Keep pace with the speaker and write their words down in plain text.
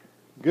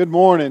Good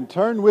morning.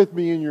 Turn with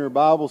me in your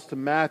Bibles to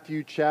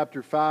Matthew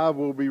chapter 5.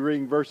 We'll be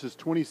reading verses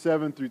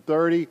 27 through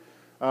 30.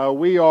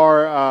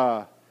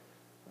 We're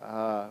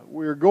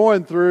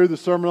going through the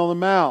Sermon on the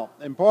Mount.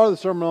 And part of the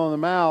Sermon on the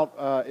Mount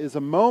is a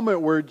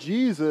moment where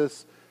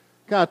Jesus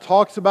kind of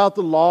talks about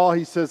the law.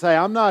 He says, hey,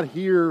 I'm not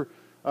here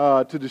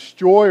to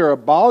destroy or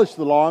abolish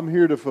the law. I'm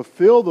here to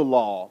fulfill the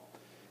law.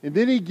 And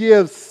then he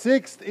gives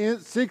six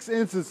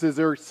instances,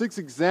 or six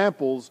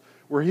examples,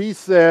 where he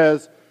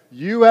says,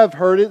 you have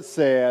heard it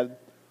said,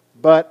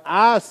 but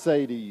I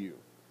say to you,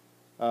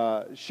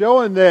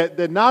 showing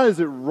that not is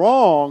it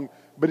wrong,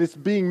 but it's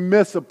being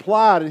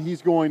misapplied, and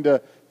he's going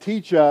to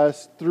teach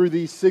us through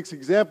these six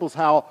examples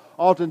how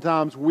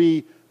oftentimes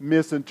we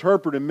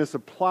misinterpret and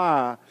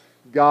misapply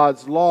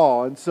God's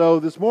law. And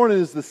so this morning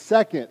is the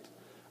second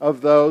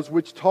of those,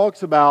 which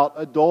talks about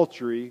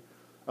adultery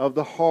of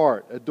the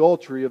heart.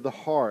 Adultery of the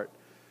heart.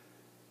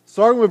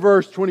 Starting with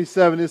verse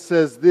 27, it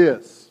says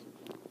this,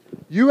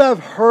 you have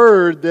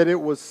heard that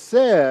it was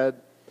said,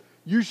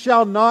 you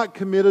shall not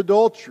commit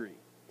adultery.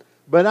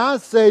 But I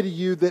say to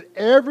you that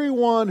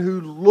everyone who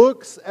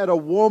looks at a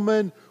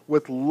woman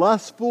with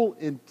lustful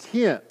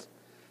intent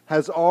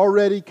has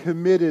already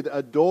committed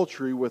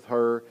adultery with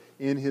her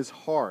in his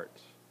heart.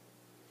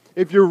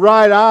 If your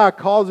right eye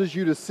causes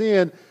you to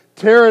sin,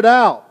 tear it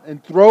out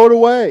and throw it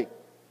away.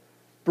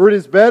 For it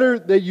is better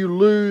that you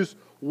lose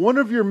one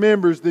of your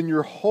members than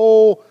your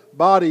whole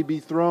body be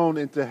thrown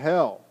into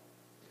hell.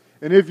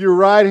 And if your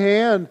right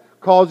hand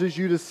causes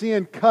you to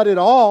sin, cut it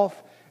off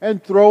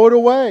and throw it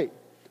away.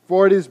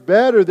 For it is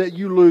better that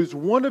you lose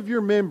one of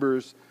your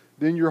members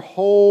than your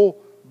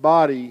whole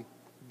body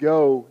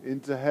go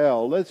into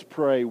hell. Let's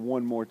pray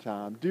one more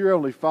time. Dear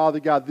Heavenly Father,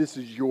 God, this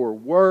is your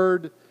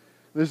word.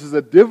 This is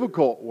a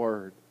difficult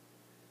word.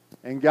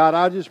 And God,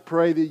 I just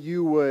pray that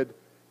you would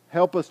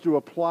help us to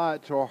apply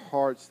it to our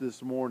hearts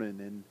this morning.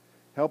 And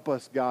help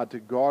us, God, to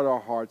guard our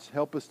hearts.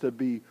 Help us to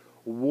be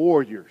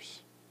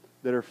warriors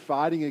that are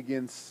fighting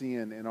against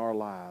sin in our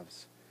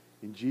lives.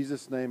 In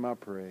Jesus' name I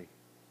pray.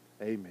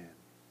 Amen.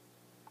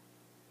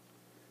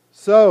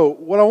 So,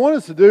 what I want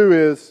us to do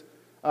is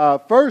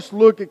first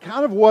look at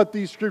kind of what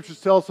these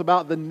scriptures tell us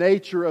about the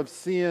nature of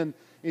sin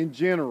in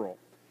general.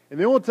 And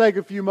then we'll take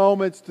a few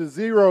moments to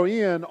zero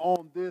in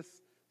on this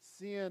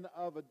sin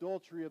of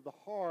adultery of the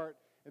heart.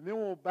 And then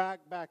we'll back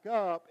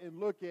up and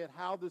look at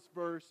how this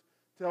verse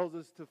tells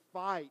us to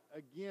fight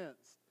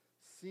against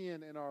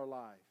sin in our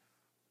life.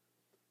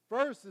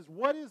 First is,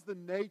 what is the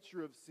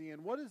nature of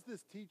sin? What does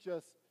this teach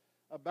us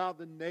about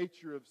the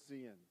nature of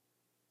sin?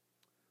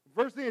 The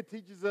first thing it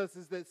teaches us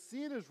is that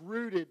sin is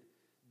rooted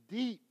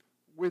deep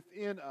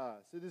within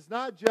us. It is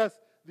not just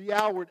the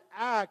outward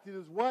act. It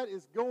is what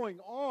is going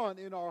on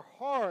in our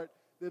heart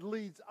that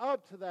leads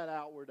up to that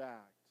outward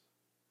act.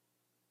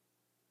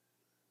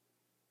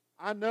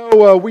 I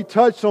know we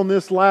touched on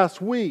this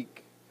last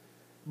week,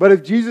 but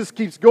if Jesus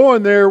keeps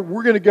going there,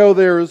 we're going to go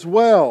there as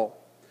well.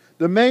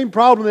 The main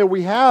problem that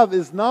we have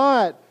is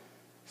not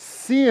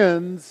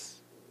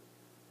sins,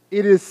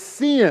 it is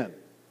sin.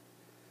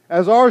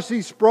 As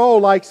R.C. Sproul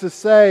likes to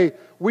say,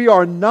 we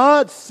are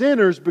not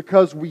sinners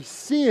because we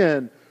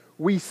sin.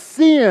 We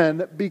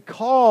sin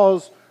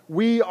because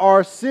we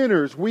are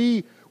sinners.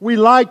 We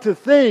like to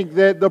think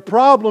that the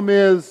problem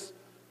is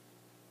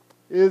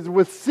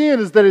with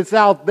sin is that it's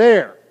out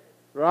there,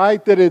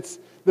 right? That it's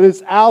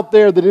out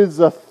there, that it is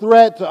a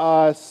threat to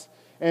us.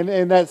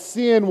 And that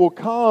sin will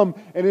come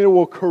and it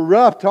will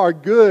corrupt our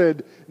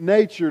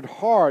good-natured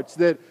hearts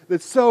that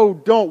so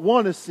don't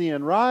want to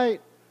sin, right?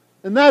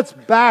 And that's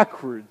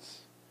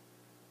backwards.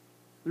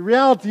 The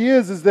reality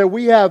is that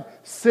we have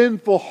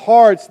sinful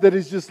hearts that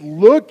is just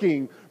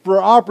looking for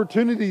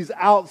opportunities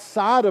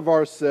outside of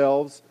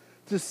ourselves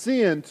to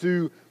sin,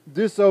 to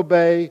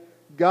disobey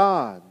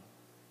God.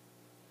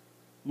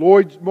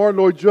 Martin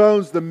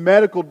Lloyd-Jones, the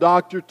medical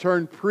doctor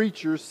turned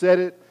preacher, said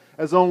it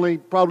as only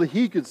probably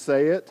he could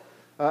say it.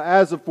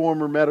 As a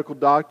former medical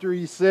doctor,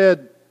 he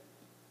said,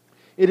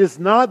 it is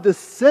not the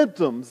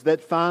symptoms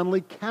that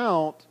finally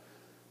count,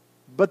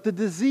 but the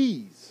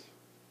disease.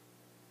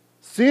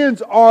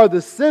 Sins are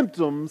the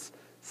symptoms.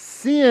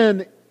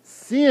 Sin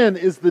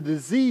is the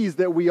disease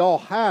that we all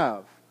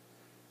have.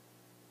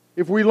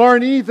 If we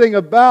learn anything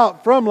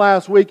from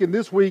last week and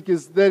this week,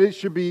 is that it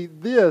should be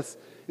this,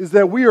 is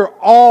that we are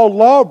all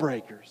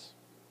lawbreakers.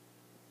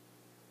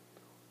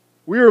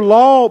 We are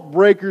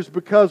lawbreakers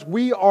because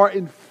we are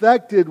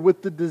infected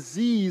with the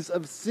disease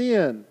of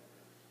sin.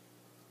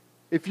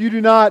 If you do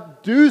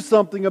not do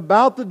something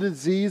about the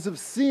disease of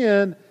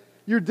sin,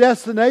 your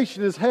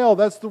destination is hell.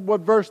 That's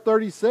what verse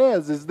 30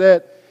 says, is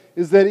that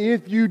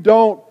if you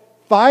don't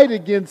fight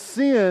against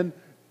sin,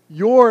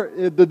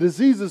 the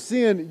disease of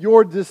sin,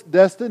 your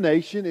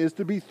destination is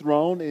to be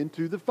thrown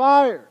into the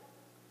fire.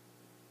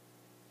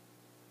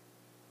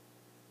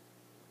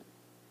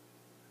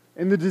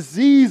 And the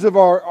disease of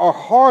our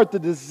heart, the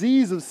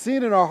disease of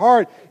sin in our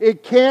heart,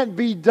 it can't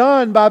be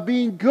done by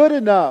being good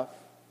enough.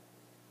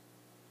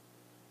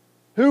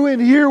 Who in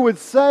here would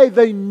say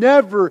they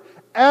never,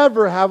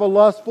 ever have a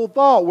lustful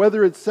thought?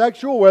 Whether it's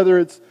sexual, whether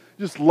it's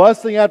just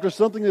lusting after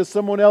something that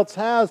someone else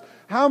has.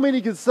 How many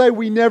can say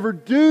we never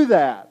do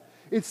that?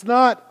 It's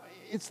not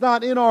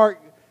in our...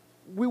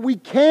 We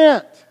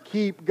can't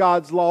keep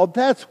God's law.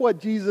 That's what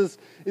Jesus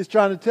is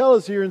trying to tell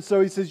us here. And so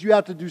He says you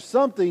have to do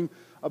something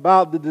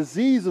about the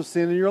disease of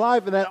sin in your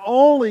life. And that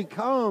only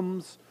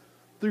comes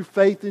through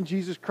faith in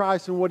Jesus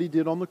Christ and what He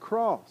did on the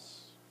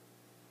cross.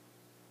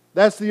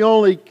 That's the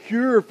only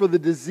cure for the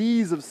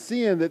disease of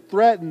sin that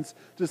threatens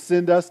to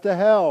send us to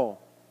hell.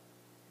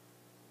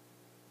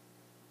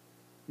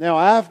 Now,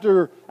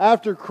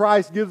 after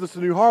Christ gives us a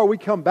new heart, we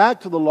come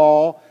back to the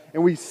law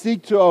and we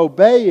seek to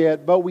obey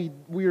it, but we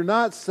are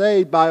not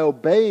saved by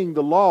obeying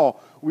the law.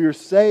 We are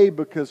saved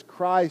because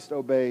Christ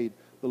obeyed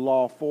the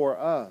law for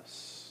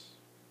us.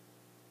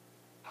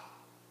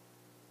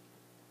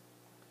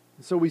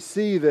 And so we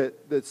see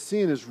that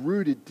sin is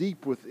rooted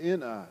deep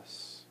within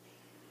us.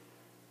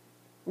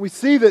 We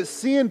see that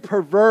sin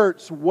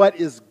perverts what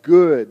is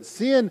good.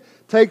 Sin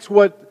takes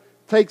what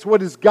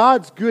is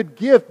God's good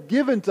gift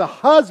given to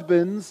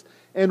husbands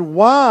and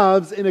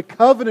wives in a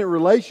covenant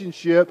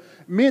relationship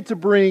meant to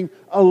bring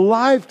a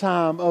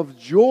lifetime of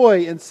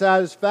joy and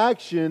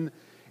satisfaction,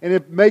 and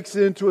it makes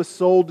it into a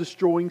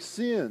soul-destroying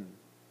sin.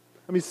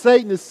 I mean,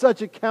 Satan is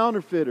such a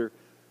counterfeiter.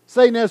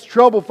 Satan has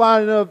trouble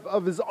finding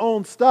of his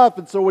own stuff,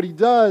 and so what he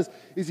does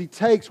is he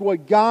takes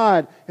what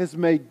God has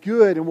made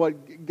good and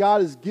what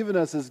God has given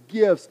us as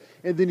gifts,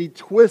 and then he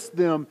twists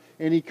them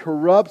and he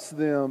corrupts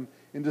them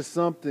into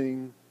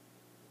something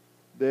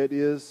that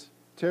is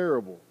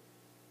terrible.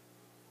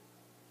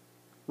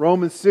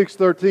 Romans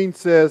 6:13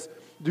 says,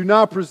 "Do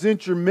not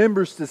present your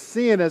members to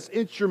sin as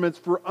instruments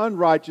for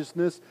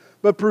unrighteousness,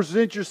 but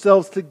present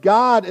yourselves to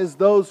God as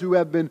those who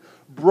have been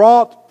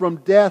brought from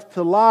death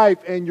to life,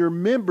 and your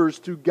members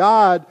to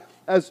God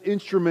as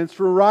instruments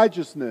for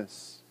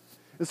righteousness."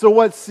 And so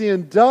what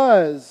sin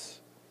does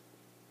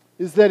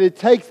is that it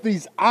takes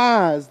these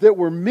eyes that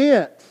were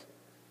meant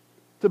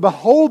to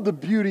behold the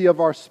beauty of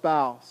our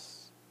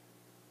spouse,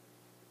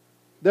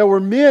 that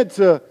were meant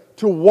to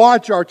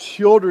watch our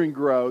children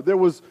grow, that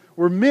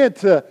we're meant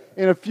to,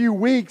 in a few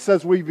weeks,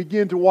 as we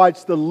begin to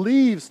watch the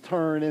leaves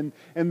turn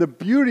and the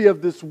beauty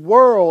of this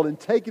world and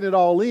taking it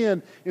all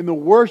in the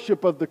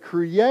worship of the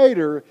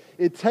Creator,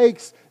 it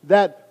takes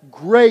that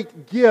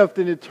great gift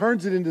and it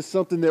turns it into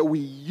something that we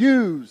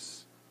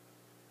use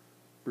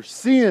for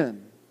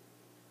sin,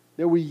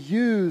 that we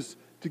use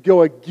to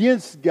go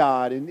against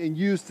God and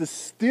use to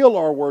steal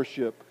our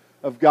worship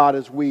of God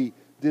as we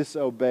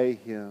disobey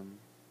Him.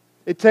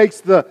 It takes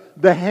the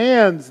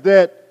hands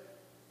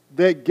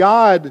that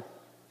God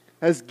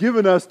has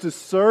given us to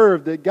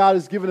serve, that God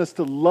has given us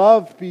to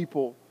love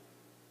people,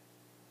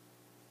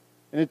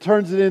 and it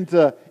turns it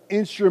into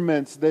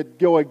instruments that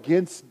go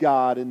against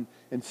God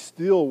and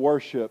steal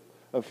worship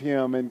of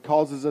Him and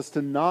causes us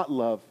to not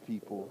love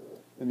people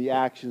in the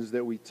actions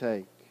that we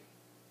take.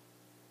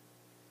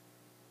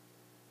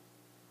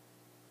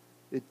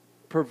 It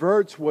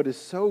perverts what is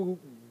so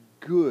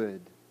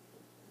good,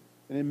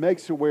 and it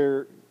makes it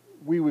where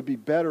we would be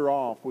better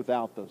off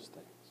without those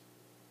things.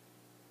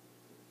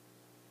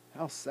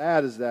 How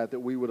sad is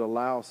that we would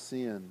allow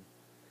sin,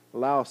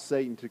 allow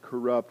Satan to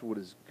corrupt what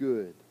is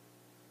good.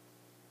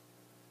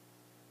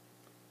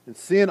 And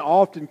sin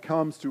often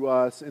comes to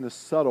us in a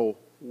subtle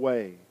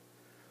way.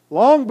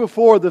 Long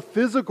before the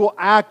physical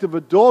act of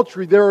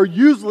adultery, there are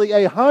usually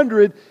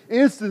 100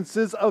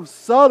 instances of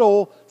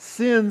subtle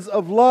sins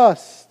of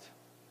lust.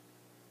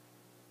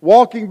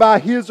 Walking by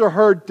his or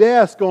her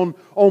desk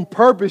on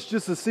purpose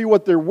just to see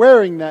what they're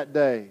wearing that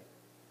day.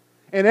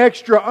 An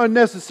extra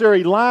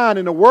unnecessary line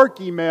in a work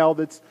email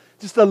that's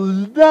just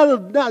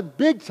not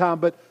big time,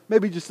 but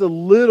maybe just a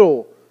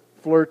little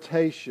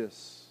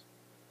flirtatious.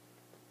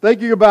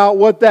 Thinking about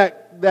what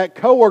that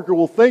coworker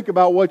will think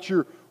about what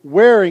you're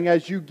wearing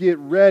as you get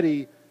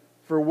ready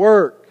for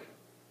work.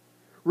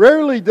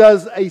 Rarely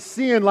does a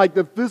sin like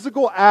the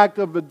physical act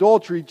of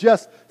adultery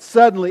just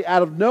suddenly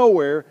out of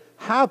nowhere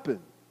happen.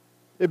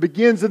 It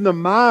begins in the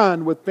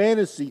mind with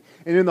fantasy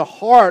and in the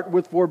heart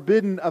with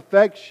forbidden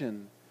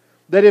affection.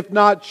 That if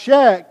not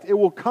checked, it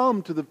will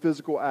come to the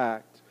physical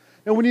act.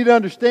 And we need to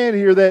understand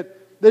here that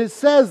it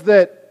says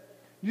that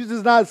Jesus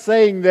is not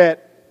saying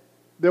that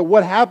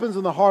what happens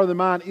in the heart of the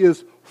mind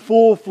is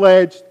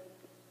full-fledged,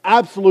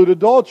 absolute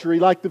adultery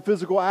like the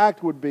physical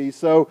act would be.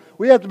 So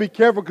we have to be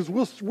careful because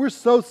we're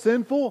so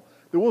sinful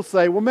that we'll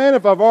say, well, man,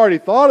 if I've already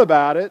thought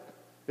about it,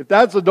 if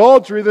that's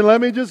adultery, then let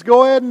me just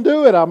go ahead and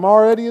do it. I'm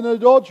already an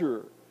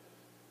adulterer.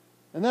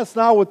 And that's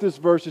not what this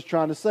verse is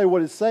trying to say.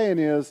 What it's saying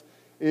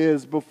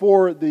is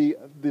before the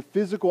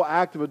physical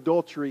act of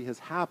adultery has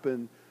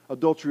happened,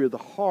 adultery of the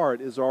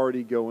heart is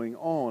already going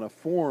on, a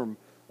form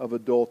of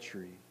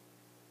adultery.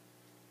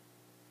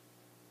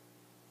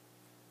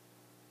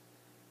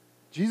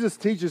 Jesus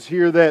teaches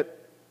here that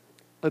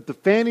the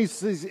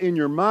fantasies in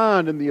your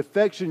mind and the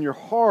affection in your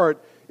heart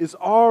is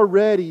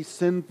already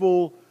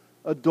sinful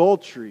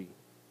adultery.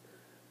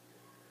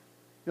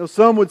 You know,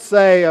 some would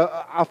say,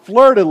 I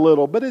flirt a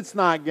little, but it's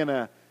not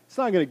gonna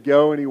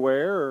go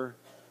anywhere.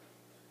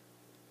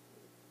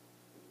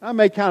 I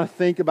may kind of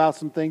think about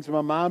some things in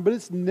my mind, but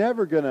it's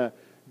never going to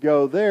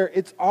go there.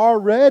 It's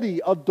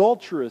already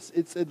adulterous.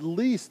 It's at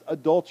least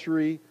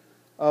adultery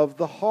of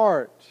the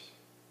heart.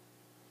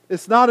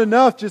 It's not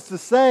enough just to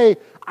say,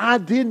 I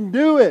didn't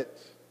do it,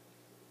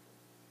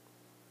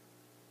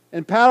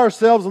 and pat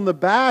ourselves on the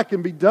back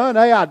and be done.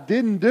 Hey, I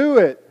didn't do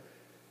it.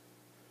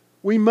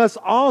 We must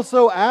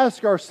also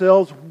ask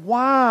ourselves,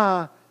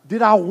 why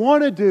did I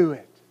want to do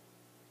it?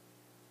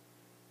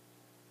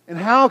 And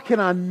how can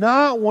I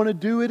not want to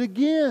do it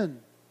again?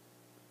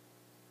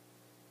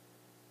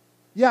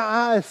 Yeah,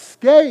 I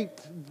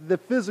escaped the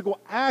physical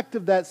act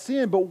of that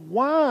sin, but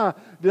why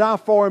did I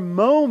for a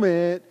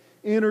moment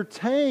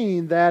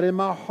entertain that in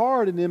my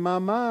heart and in my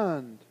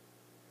mind?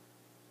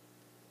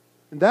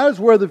 And that is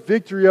where the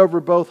victory over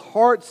both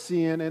heart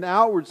sin and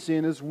outward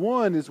sin is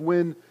won, is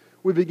when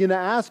we begin to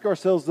ask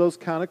ourselves those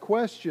kind of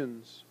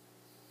questions.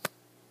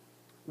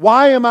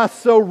 Why am I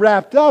so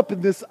wrapped up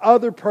in this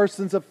other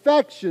person's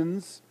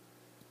affections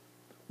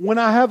when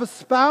I have a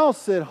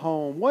spouse at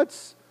home?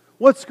 What's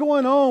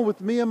going on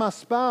with me and my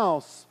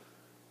spouse?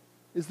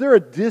 Is there a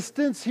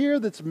distance here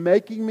that's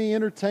making me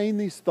entertain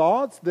these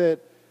thoughts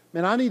that,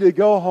 man, I need to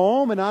go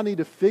home and I need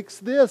to fix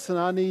this, and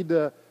I need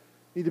to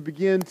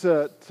begin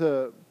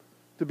to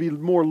be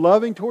more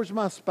loving towards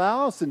my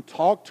spouse and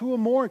talk to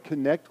them more and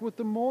connect with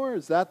them more?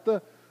 Is that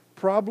the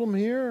problem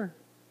here?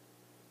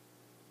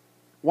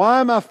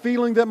 Why am I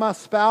feeling that my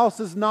spouse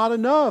is not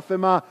enough?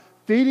 Am I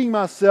feeding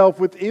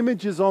myself with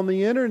images on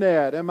the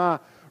internet? Am I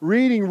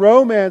reading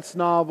romance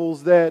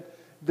novels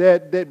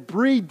that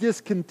breed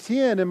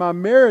discontent in my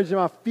marriage? Am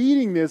I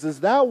feeding this? Is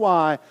that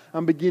why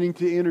I'm beginning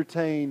to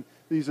entertain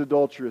these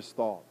adulterous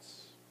thoughts?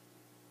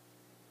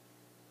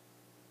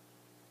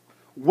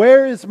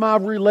 Where is my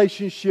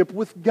relationship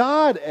with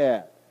God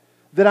at?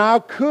 That I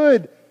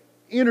could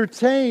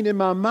entertain in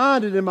my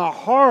mind and in my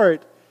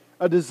heart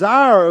a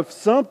desire of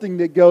something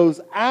that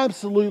goes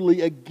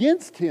absolutely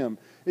against Him.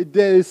 That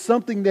is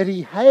something that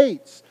He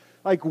hates.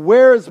 Like,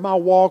 where is my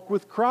walk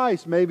with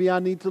Christ? Maybe I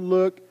need to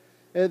look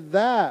at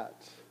that.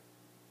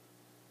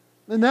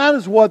 And that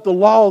is what the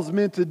law is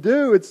meant to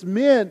do. It's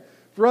meant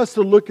for us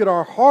to look at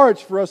our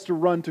hearts, for us to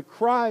run to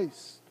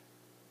Christ.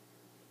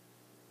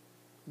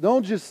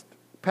 Don't just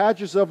pat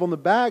yourself on the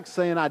back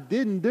saying, I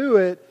didn't do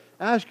it.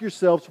 Ask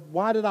yourselves,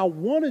 why did I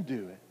want to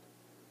do it?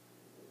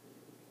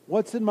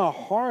 What's in my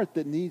heart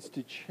that needs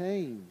to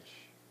change?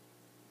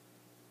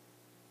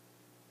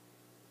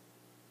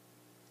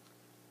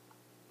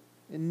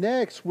 And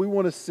next, we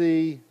want to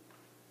see,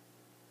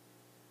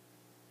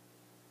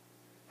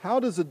 how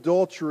does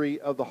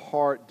adultery of the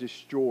heart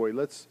destroy?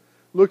 Let's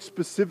look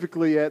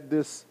specifically at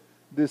this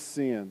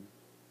sin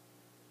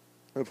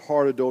of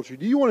heart adultery.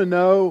 Do you want to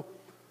know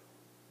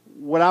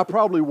what I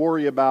probably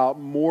worry about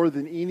more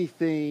than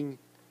anything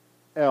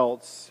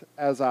else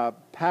as I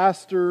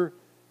pastor,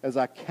 as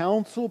I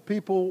counsel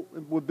people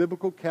with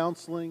biblical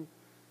counseling,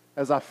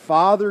 as I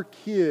father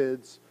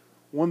kids?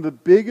 One of the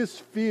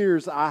biggest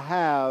fears I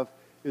have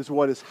is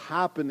what is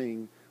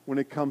happening when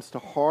it comes to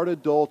heart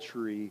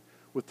adultery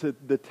with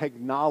the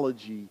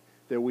technology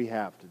that we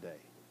have today.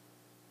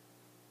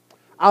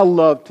 I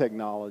love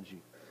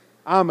technology.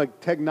 I'm a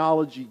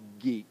technology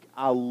geek.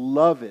 I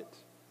love it.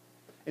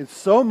 And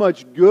so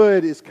much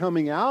good is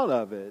coming out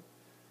of it,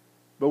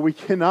 but we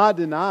cannot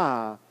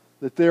deny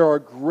that there are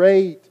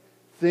great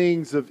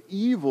things of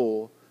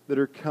evil that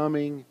are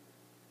coming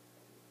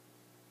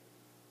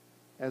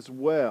as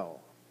well.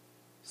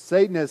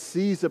 Satan has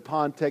seized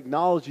upon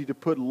technology to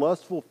put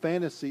lustful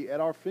fantasy at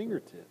our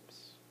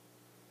fingertips.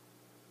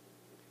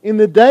 In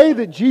the day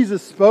that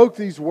Jesus spoke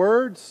these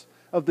words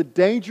of the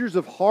dangers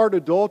of heart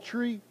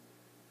adultery,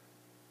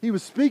 He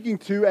was speaking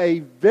to a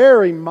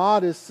very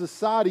modest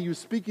society. He was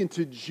speaking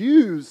to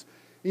Jews.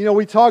 You know,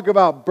 we talk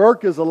about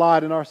burqas a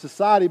lot in our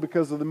society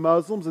because of the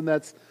Muslims, and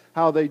that's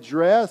how they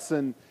dress,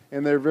 and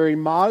they're very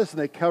modest,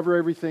 and they cover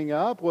everything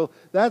up. Well,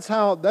 that's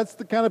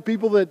the kind of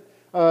people that,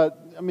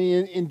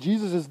 in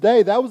Jesus'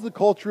 day, that was the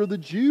culture of the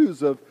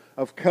Jews, of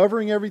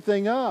covering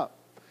everything up.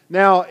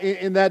 Now,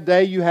 in that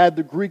day, you had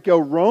the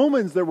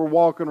Greco-Romans that were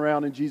walking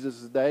around in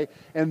Jesus' day,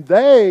 and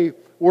they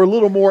were a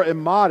little more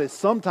immodest.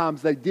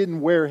 Sometimes they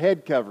didn't wear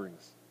head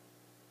coverings.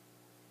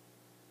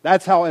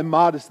 That's how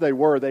immodest they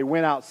were. They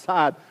went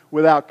outside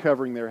without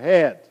covering their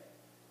head.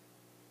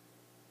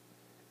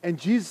 And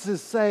Jesus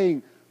is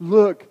saying,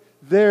 look,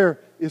 there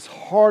is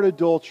heart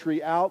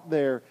adultery out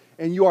there,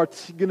 and you are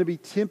going to be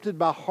tempted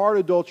by heart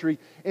adultery,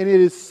 and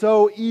it is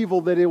so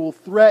evil that it will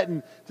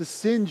threaten to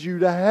send you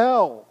to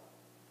hell.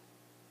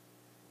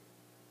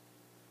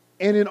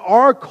 And in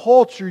our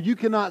culture, you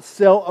cannot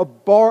sell a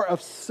bar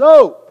of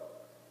soap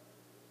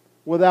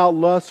without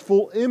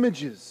lustful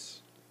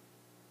images.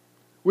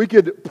 We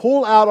could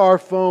pull out our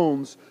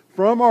phones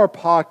from our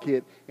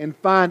pocket and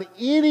find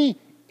any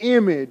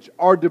image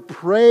our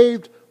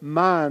depraved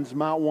minds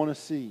might want to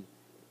see.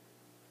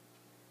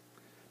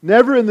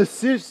 Never in the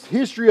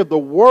history of the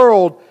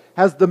world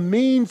has the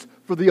means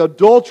for the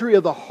adultery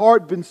of the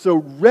heart been so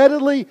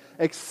readily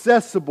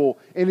accessible,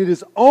 and it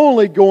is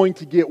only going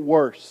to get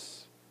worse.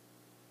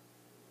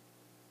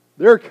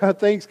 There are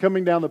things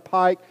coming down the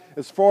pike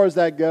as far as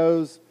that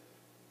goes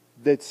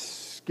that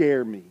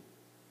scare me.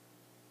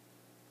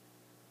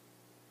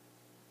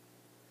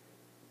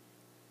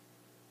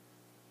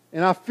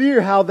 And I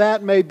fear how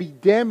that may be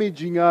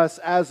damaging us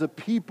as a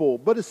people,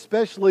 but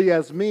especially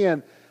as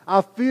men. I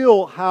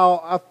fear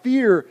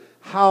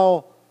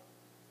how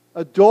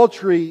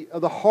adultery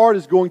of the heart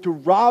is going to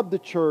rob the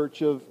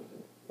church of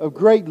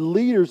great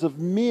leaders, of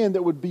men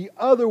that would be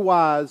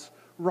otherwise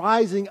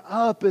rising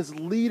up as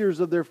leaders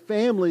of their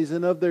families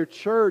and of their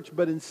church,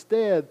 but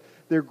instead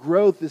their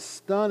growth is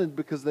stunted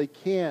because they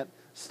can't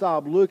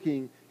stop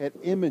looking at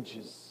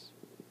images.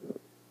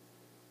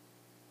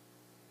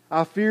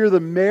 I fear the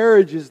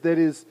marriages that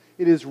it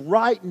is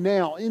right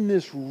now in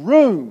this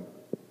room,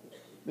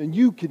 and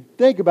you can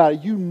think about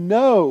it, you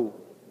know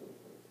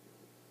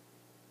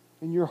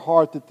in your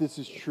heart that this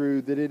is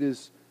true, that it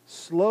is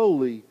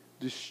slowly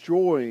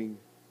destroying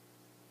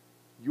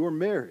your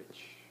marriage.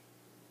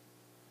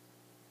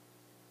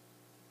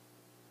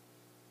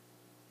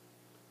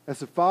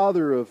 As a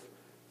father of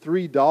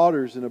 3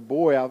 daughters and a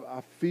boy,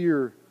 I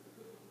fear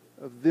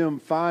of them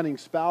finding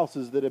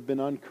spouses that have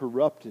been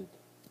uncorrupted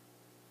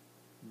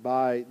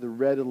by the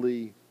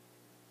readily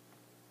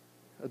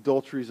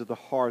adulteries of the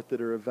heart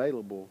that are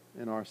available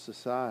in our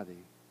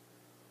society.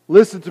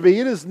 Listen to me,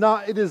 it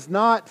does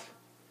not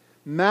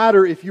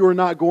matter if you are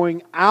not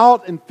going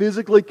out and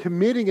physically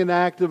committing an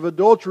act of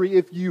adultery.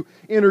 If you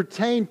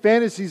entertain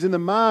fantasies in the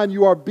mind,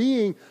 you are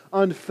being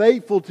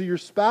unfaithful to your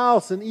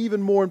spouse, and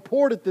even more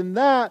important than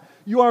that,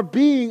 you are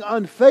being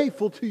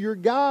unfaithful to your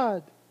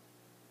God.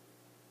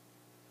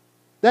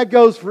 That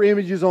goes for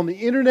images on the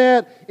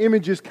internet,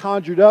 images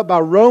conjured up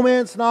by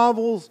romance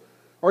novels,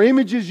 or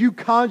images you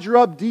conjure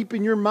up deep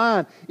in your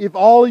mind. If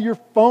your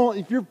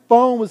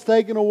phone was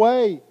taken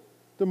away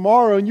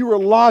tomorrow and you were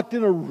locked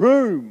in a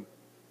room,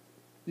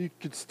 you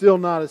could still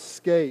not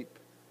escape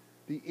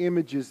the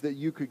images that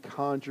you could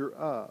conjure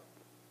up.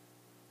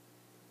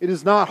 It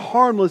is not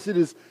harmless. It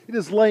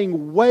is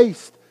laying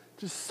waste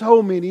to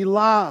so many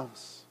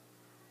lives.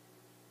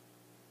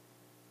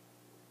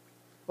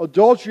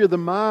 Adultery of the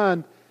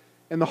mind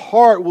and the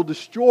heart will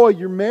destroy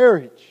your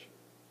marriage.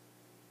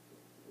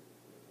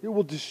 It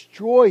will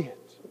destroy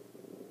it.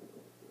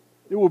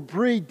 It will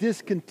breed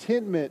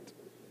discontentment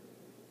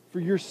for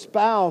your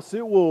spouse.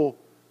 It will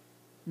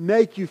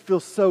make you feel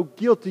so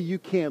guilty you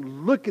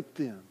can't look at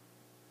them.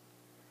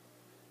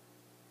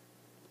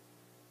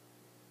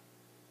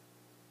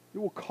 It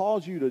will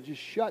cause you to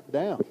just shut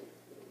down.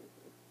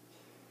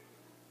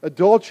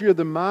 Adultery of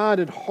the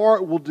mind and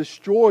heart will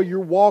destroy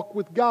your walk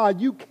with God.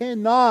 You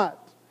cannot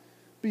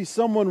be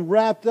someone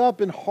wrapped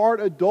up in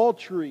heart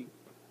adultery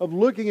of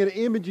looking at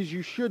images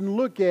you shouldn't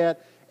look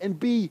at and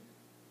be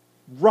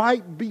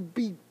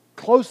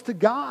close to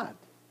God.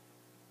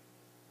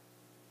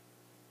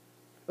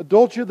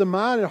 Adultery of the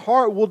mind and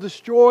heart will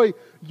destroy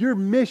your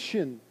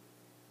mission.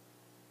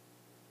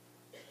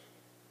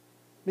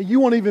 You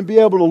won't even be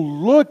able to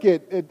look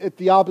at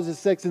the opposite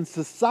sex in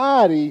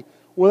society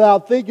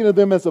without thinking of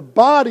them as a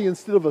body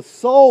instead of a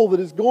soul that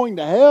is going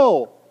to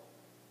hell.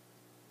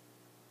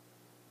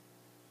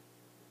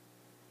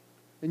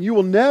 And you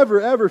will never,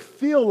 ever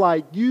feel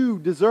like you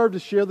deserve to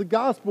share the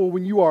gospel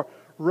when you are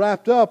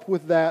wrapped up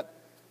with that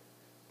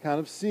kind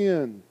of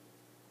sin.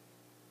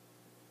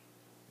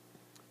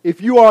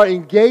 If you are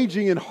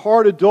engaging in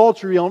heart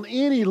adultery on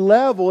any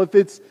level, if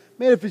it's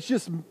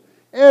just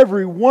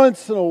every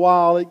once in a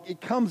while it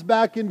comes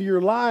back into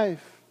your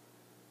life,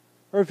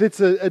 or if it's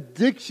an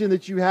addiction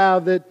that you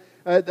have, that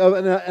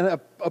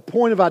a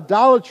point of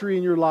idolatry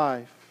in your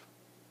life,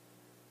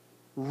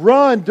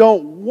 run,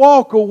 don't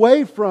walk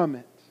away from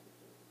it.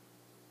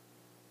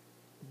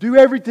 Do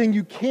everything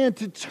you can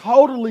to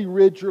totally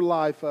rid your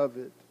life of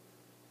it.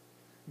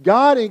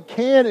 God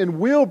can and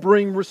will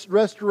bring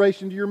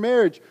restoration to your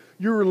marriage.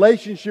 Your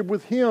relationship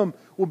with Him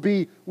will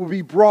be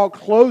brought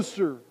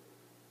closer.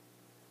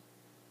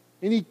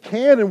 And He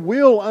can and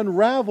will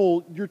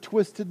unravel your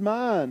twisted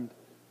mind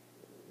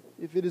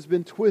if it has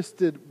been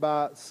twisted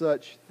by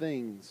such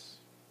things.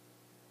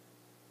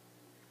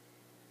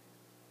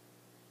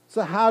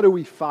 So how do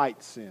we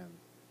fight sin?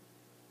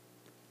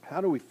 How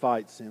do we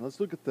fight sin? Let's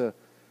look at the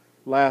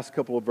last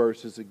couple of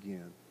verses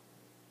again.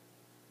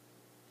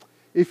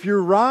 If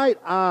your right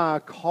eye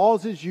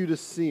causes you to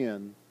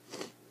sin,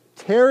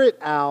 tear it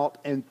out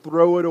and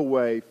throw it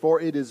away,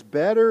 for it is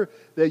better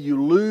that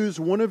you lose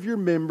one of your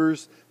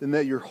members than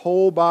that your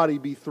whole body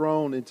be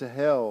thrown into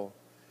hell.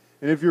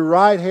 And if your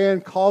right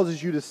hand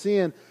causes you to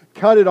sin,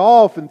 cut it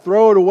off and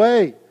throw it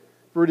away,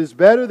 for it is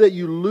better that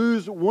you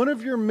lose one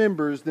of your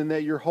members than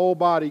that your whole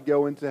body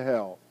go into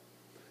hell.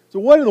 So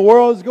what in the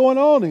world is going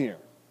on here?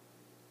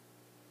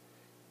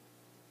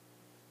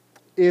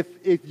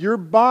 If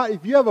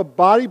you have a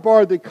body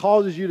part that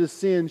causes you to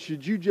sin,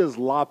 should you just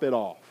lop it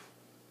off?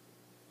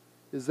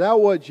 Is that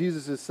what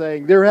Jesus is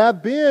saying? There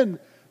have been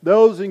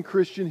those in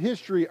Christian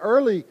history,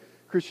 early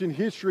Christian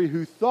history,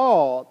 who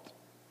thought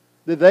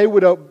that they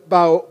would,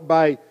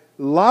 by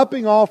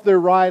lopping off their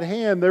right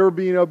hand, they were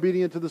being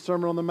obedient to the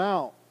Sermon on the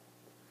Mount.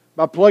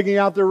 by plugging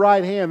out their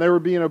right hand. They were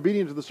being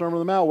obedient to the Sermon on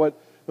the Mount. What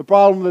the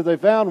problem that they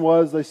found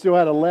was they still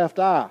had a left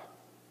eye.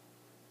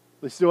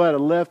 They still had a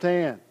left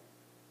hand.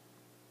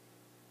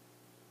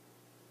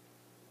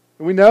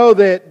 And we know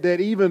that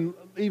even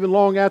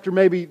long after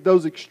maybe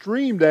those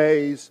extreme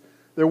days,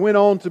 there went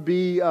on to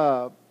be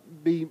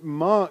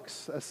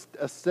monks,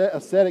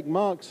 ascetic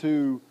monks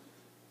who,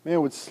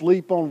 would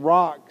sleep on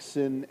rocks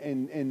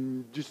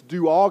and just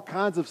do all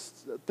kinds of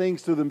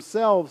things to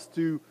themselves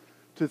to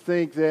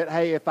think that,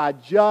 hey, if I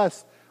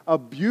just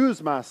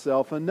abuse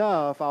myself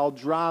enough, I'll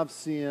drive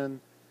sin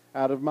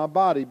out of my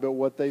body. But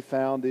what they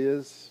found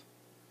is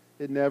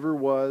it never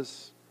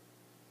was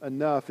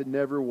enough. It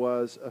never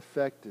was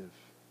effective.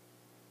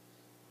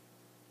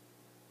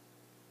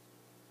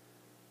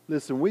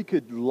 Listen, we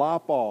could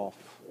lop off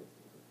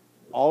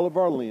all of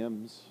our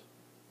limbs,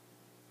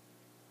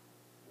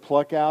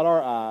 pluck out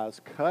our eyes,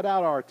 cut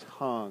out our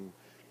tongue,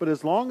 but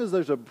as long as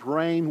there's a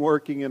brain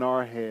working in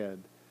our head,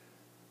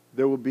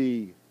 there will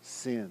be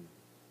sin.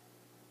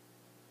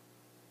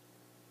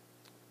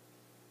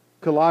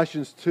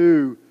 Colossians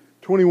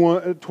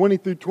 2:20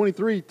 through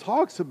 23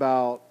 talks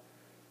about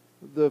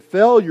the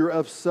failure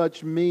of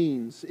such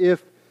means.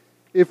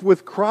 If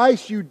with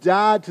Christ you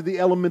died to the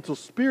elemental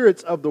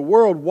spirits of the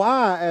world,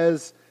 why,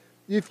 as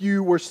if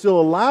you were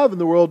still alive in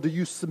the world, do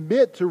you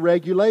submit to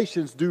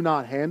regulations? Do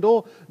not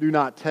handle, do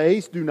not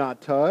taste, do not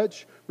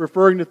touch,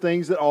 referring to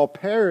things that all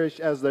perish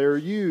as they are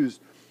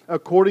used,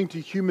 according to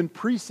human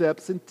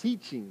precepts and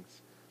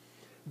teachings.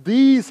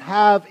 These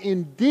have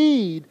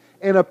indeed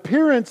an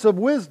appearance of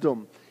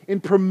wisdom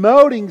in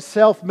promoting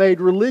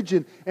self-made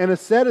religion and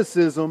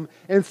asceticism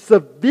and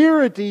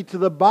severity to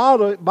the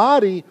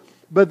body,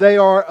 but they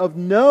are of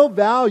no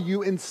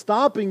value in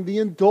stopping the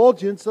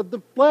indulgence of the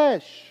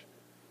flesh.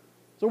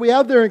 So we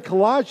have there in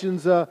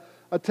Colossians a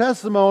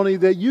testimony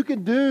that you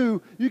can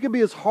be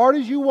as hard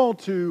as you want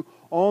to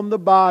on the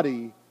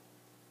body,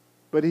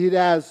 but it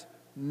has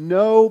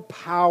no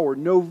power,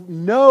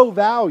 no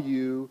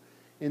value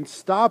in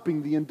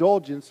stopping the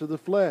indulgence of the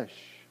flesh.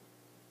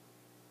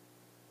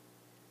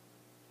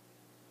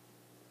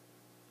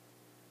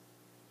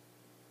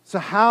 So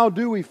how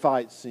do we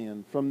fight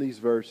sin from these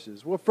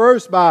verses? Well,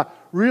 first by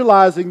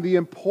realizing the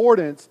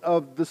importance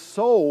of the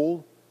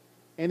soul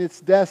and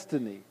its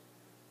destiny.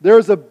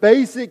 There's a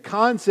basic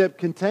concept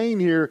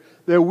contained here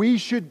that we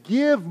should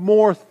give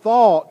more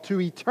thought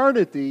to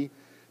eternity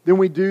than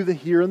we do the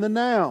here and the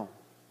now.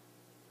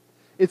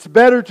 It's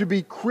better to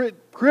be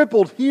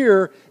crippled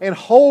here and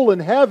whole in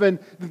heaven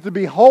than to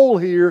be whole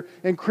here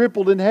and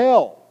crippled in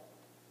hell.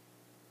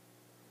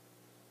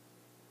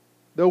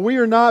 Though we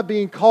are not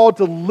being called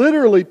to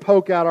literally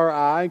poke out our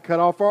eye and cut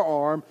off our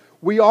arm,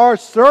 we are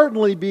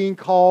certainly being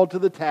called to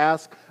the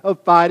task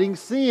of fighting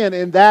sin,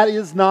 and that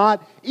is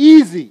not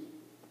easy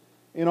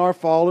in our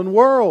fallen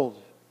world.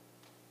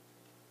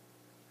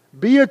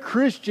 Be a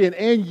Christian,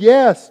 and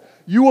yes,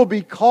 you will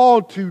be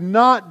called to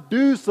not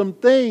do some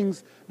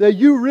things that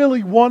you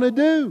really want to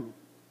do.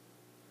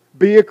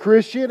 Be a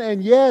Christian,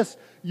 and yes,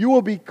 you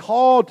will be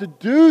called to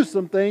do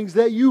some things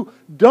that you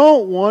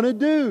don't want to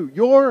do.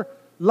 Your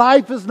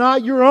life is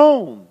not your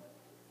own.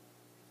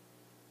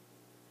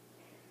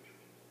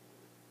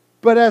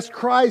 But as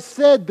Christ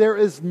said, there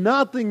is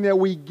nothing that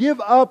we give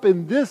up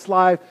in this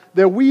life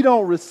that we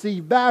don't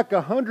receive back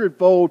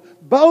 100-fold,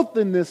 both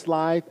in this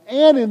life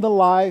and in the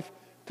life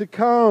to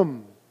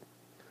come.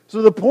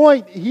 So the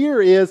point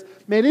here is,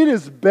 it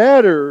is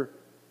better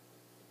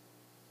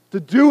to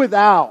do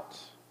without.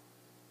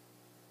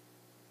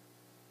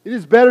 It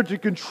is better to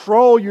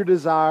control your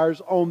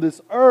desires on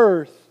this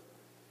earth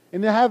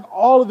and to have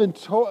all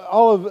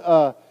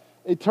of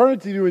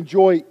eternity to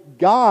enjoy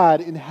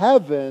God in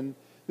heaven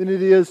than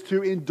it is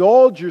to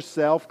indulge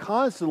yourself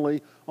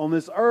constantly on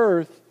this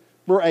earth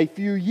for a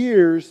few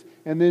years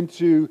and then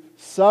to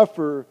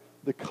suffer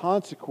the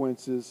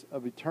consequences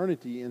of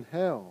eternity in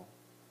hell.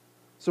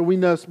 So we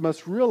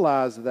must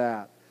realize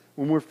that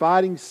when we're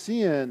fighting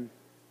sin,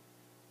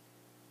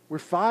 we're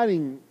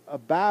fighting a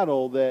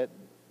battle that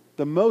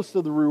the most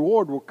of the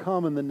reward will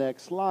come in the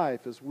next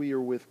life as we are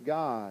with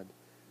God.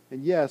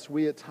 And yes,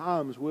 we at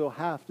times will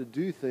have to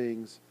do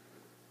things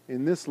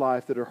in this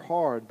life that are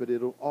hard, but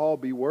it'll all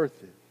be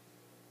worth it.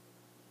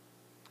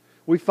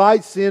 We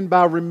fight sin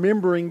by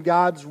remembering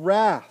God's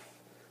wrath.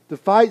 To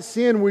fight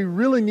sin, we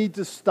really need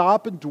to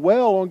stop and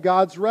dwell on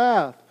God's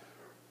wrath.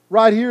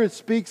 Right here it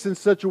speaks in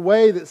such a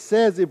way that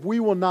says if we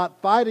will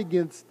not fight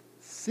against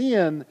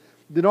sin,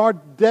 then our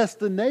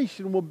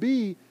destination will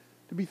be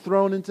to be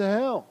thrown into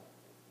hell.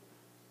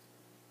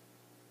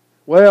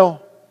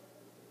 Well,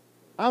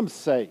 I'm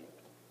saved.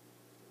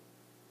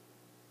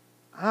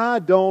 I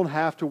don't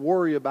have to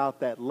worry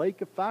about that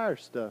lake of fire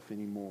stuff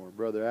anymore,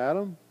 Brother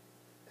Adam.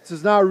 This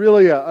is not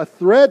really a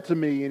threat to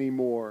me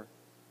anymore.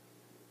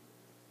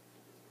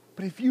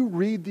 But if you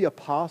read the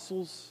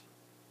apostles,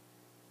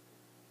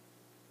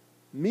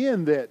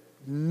 men that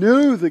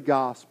knew the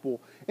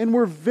gospel and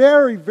were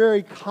very,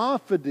 very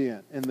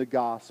confident in the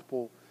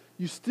gospel,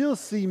 you still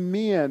see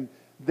men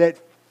that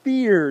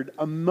feared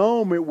a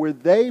moment where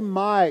they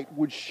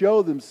would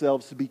show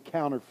themselves to be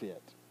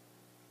counterfeit.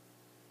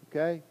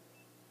 Okay?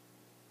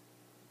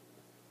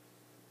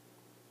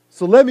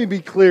 So let me be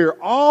clear.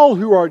 All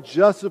who are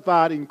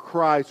justified in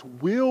Christ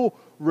will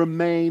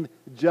remain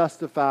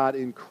justified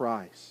in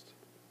Christ.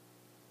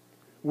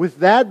 With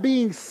that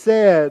being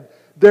said,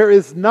 there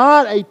is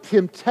not a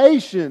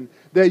temptation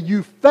that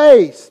you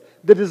face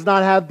that does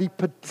not have the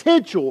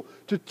potential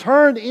to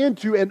turn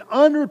into an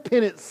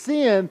unrepentant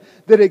sin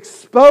that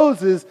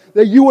exposes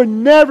that you were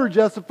never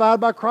justified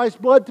by Christ's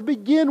blood to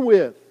begin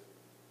with.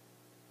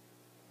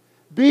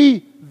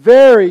 Be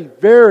very,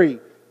 very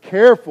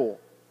careful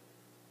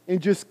in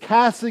just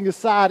casting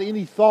aside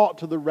any thought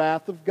to the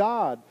wrath of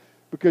God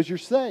because you're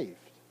saved.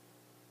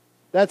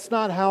 That's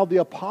not how the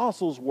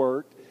apostles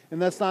worked,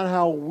 and that's not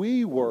how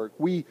we work.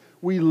 We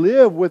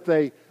live with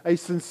a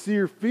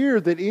sincere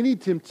fear that any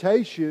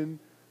temptation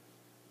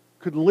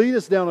could lead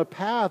us down a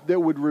path that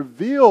would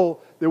reveal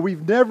that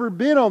we've never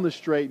been on the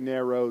straight and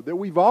narrow, that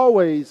we've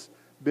always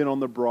been on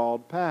the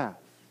broad path.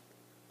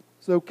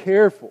 So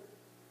careful.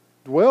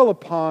 Dwell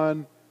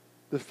upon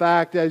the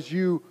fact as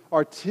you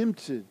are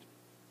tempted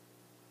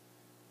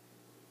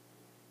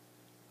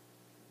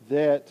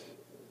that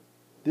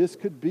this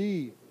could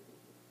be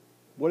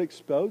what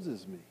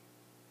exposes me.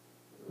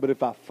 But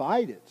if I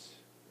fight it,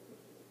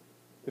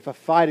 if I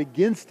fight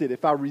against it,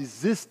 if I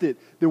resist it,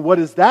 then what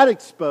does that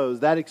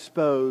expose? That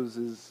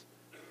exposes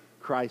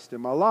Christ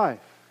in my life.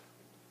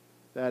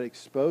 That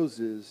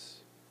exposes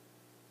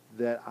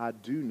that I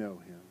do know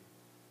Him.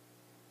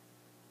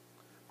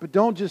 But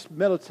don't just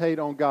meditate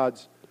on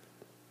God's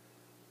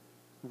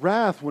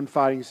wrath when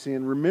fighting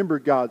sin. Remember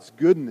God's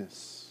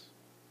goodness.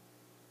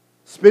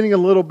 Spending a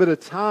little bit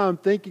of time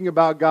thinking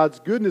about God's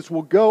goodness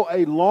will go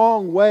a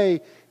long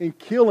way in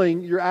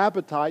killing your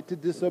appetite to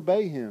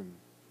disobey Him.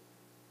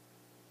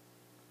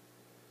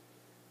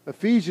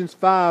 Ephesians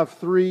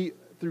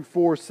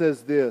 5:3-4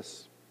 says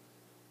this,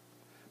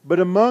 "But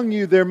among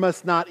you there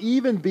must not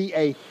even be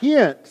a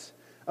hint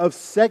of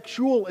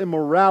sexual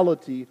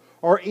immorality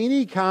or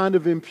any kind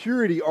of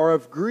impurity or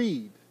of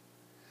greed,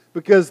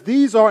 because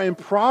these are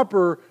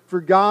improper for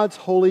God's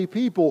holy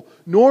people,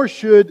 nor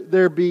should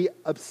there be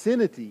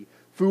obscenity,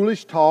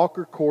 foolish talk,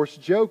 or coarse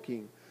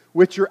joking,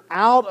 which are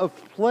out of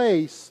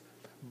place,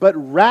 but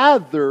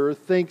rather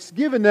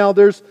thanksgiving." Now,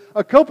 there's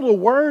a couple of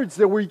words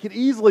that we could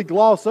easily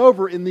gloss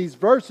over in these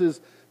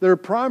verses that are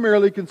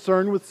primarily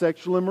concerned with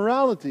sexual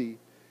immorality.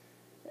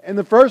 And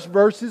the first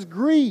verse is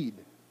greed.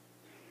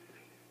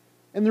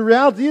 And the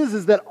reality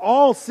is that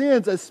all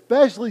sins,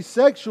 especially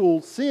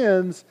sexual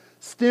sins,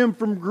 stem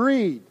from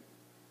greed.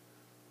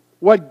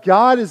 What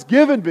God has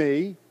given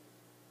me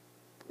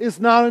is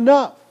not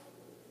enough.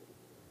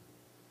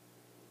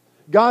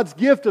 God's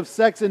gift of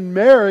sex and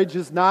marriage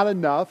is not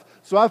enough,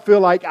 so I feel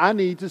like I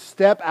need to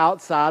step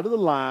outside of the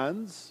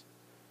lines,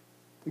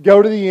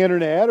 go to the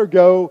internet or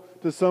go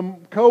to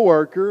some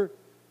coworker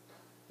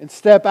and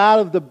step out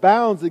of the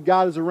bounds that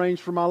God has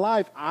arranged for my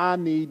life. I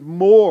need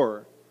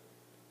more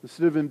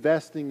instead of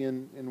investing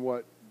in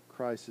what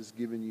Christ has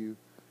given you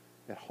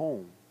at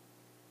home.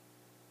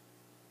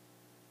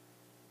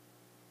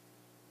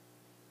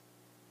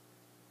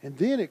 And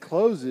then it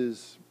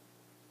closes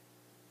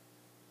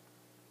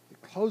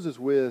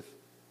with,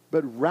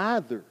 but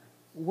rather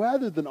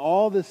than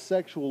all this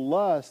sexual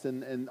lust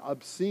and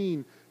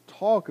obscene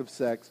talk of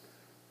sex,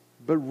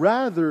 but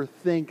rather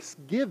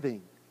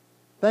thanksgiving.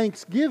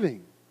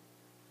 Thanksgiving.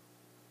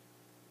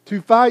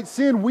 To fight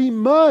sin, we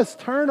must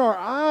turn our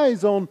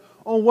eyes on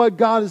what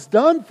God has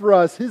done for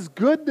us, His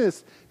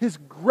goodness, His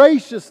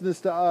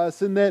graciousness to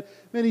us, and that,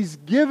 man, He's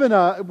given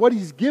us what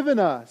He's given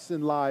us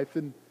in life,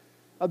 and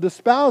the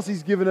spouse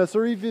He's given us,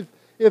 or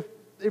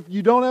if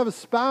you don't have a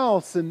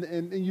spouse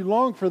and you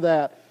long for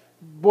that,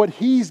 what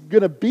He's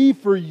going to be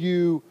for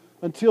you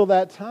until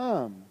that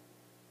time.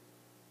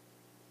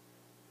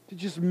 To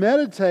just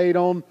meditate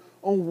on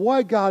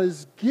what God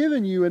has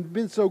given you and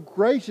been so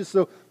gracious.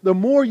 So the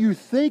more you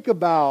think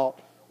about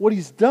what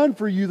He's done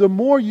for you, the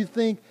more you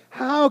think,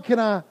 how can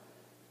I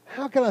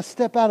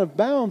step out of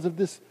bounds of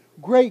this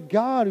great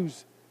God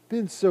who's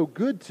been so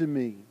good to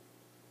me?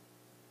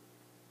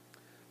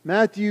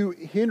 Matthew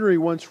Henry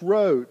once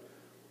wrote,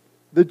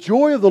 "The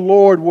joy of the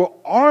Lord will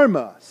arm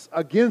us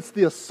against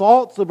the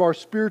assaults of our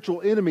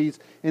spiritual enemies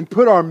and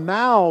put our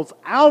mouths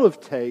out of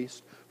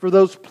taste for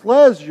those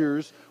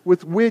pleasures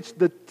with which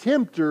the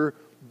tempter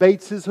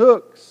baits his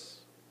hooks."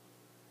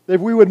 If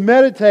we would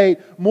meditate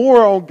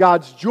more on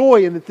God's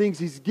joy and the things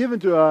He's given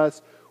to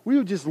us, we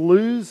would just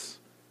lose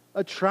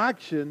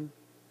attraction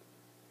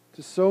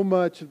to so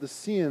much of the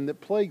sin that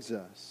plagues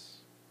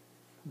us.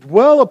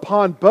 Dwell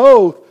upon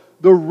both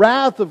the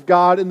wrath of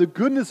God and the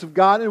goodness of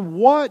God, and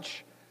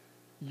watch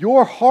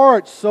your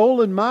heart, soul,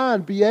 and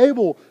mind be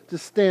able to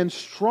stand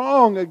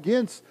strong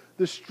against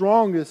the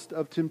strongest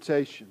of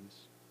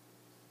temptations.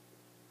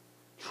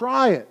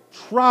 Try it.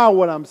 Try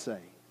what I'm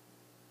saying.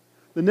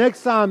 The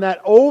next time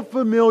that old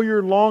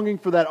familiar longing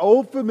for that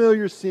old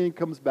familiar sin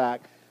comes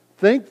back,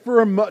 take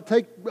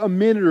a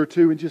minute or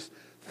two and just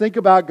think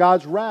about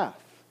God's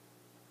wrath.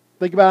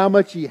 Think about how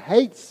much He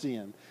hates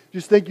sin.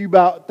 Just think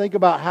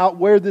about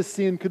where this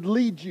sin could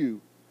lead you.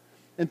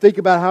 And think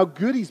about how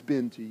good He's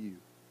been to you.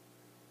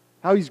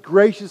 How He's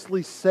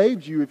graciously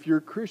saved you if you're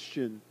a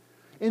Christian.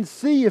 And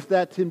see if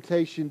that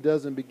temptation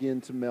doesn't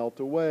begin to melt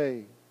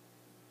away.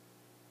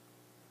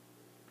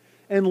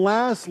 And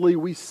lastly,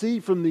 we see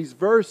from these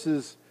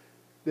verses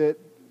that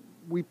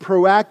we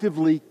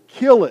proactively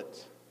kill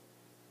it.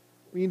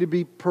 We need to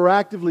be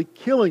proactively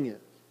killing it.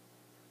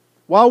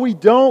 While we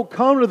don't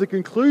come to the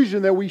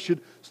conclusion that we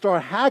should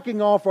start hacking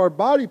off our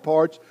body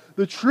parts,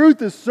 the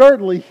truth is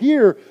certainly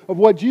here of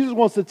what Jesus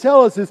wants to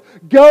tell us is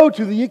go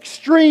to the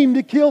extreme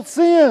to kill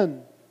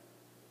sin.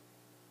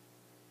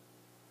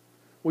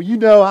 Well, you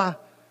know,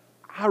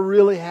 I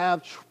really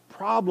have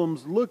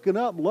problems looking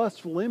up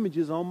lustful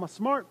images on my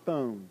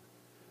smartphone,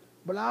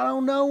 but I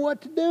don't know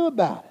what to do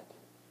about it.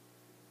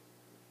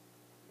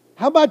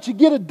 How about you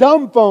get a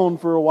dumb phone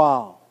for a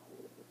while?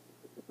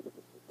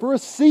 For a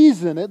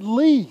season at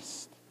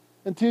least,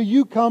 until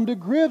you come to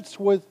grips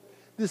with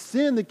the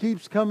sin that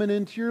keeps coming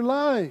into your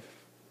life.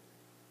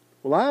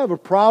 Well, I have a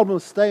problem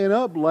with staying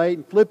up late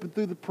and flipping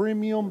through the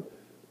premium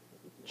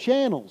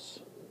channels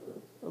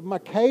of my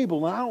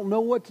cable, and I don't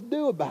know what to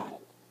do about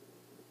it.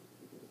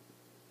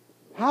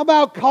 How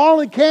about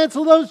call and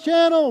cancel those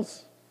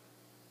channels?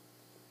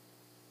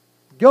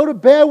 Go to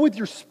bed with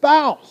your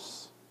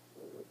spouse.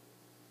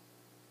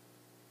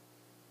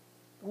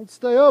 Don't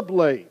stay up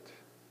late.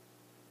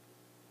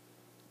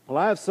 Well,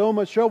 I have so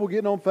much trouble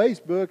getting on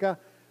Facebook,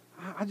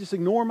 I just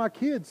ignore my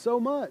kids so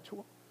much.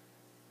 Well,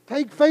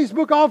 take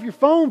Facebook off your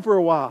phone for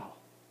a while.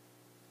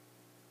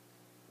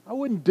 I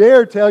wouldn't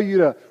dare tell you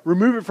to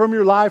remove it from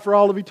your life for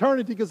all of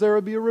eternity because there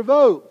would be a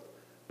revoke.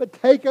 But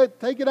take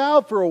it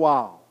out for a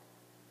while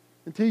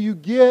until you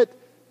get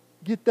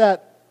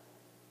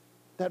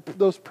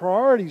those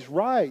priorities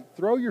right.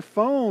 Throw your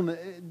phone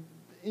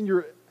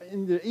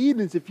in the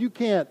evenings. If you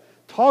can't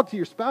talk to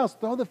your spouse,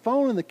 throw the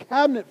phone in the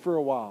cabinet for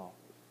a while.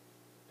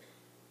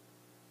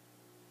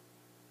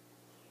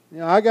 You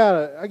know, I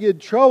get in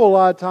trouble a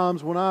lot of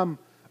times when I'm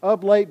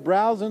up late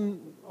browsing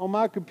on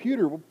my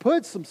computer. Well,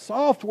 put some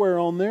software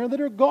on there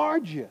that'll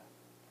guard you.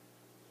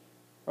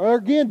 Or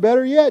again,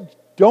 better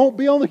yet, don't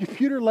be on the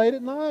computer late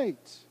at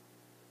night.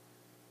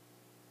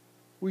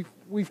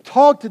 We've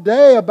talked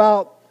today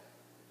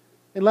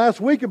and last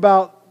week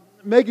about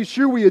making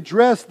sure we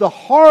address the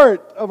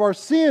heart of our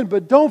sin,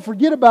 but don't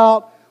forget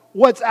about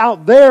what's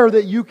out there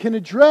that you can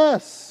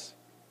address.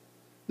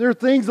 There are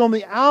things on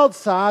the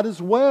outside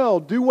as well.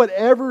 Do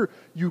whatever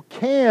you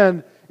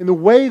can in the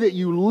way that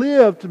you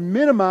live to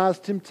minimize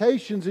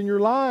temptations in your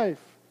life.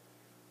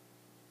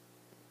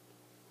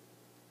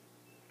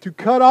 To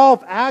cut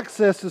off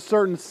access to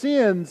certain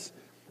sins,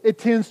 it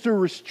tends to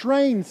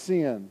restrain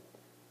sin.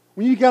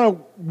 When you kind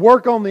of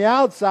work on the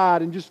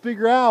outside and just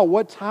figure out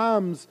what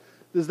times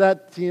does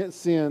that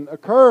sin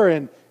occur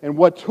and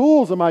what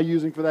tools am I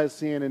using for that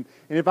sin, and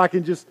if I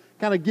can just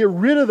kind of get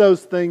rid of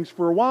those things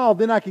for a while,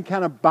 then I can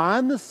kind of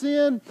bind the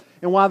sin,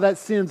 and while that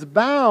sin's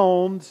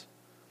bound,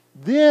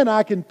 then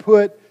I can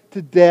put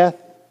to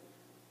death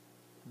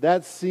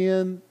that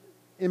sin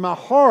in my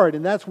heart,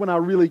 and that's when I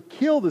really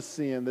kill the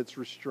sin that's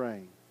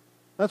restrained.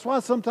 That's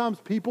why sometimes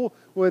people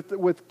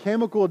with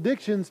chemical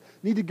addictions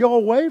need to go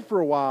away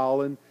for a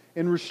while and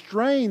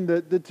restrain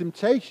the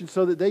temptation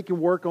so that they can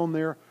work on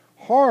their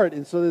heart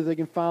and so that they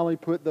can finally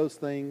put those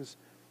things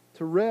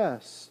to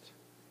rest.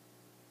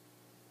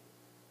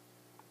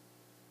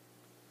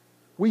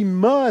 We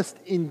must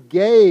be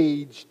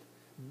engaged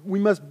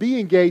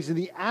in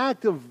the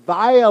act of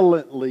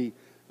violently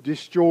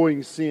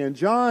destroying sin.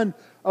 John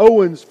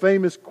Owen's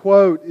famous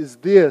quote is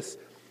this: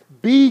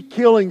 "Be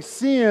killing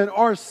sin,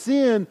 or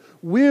sin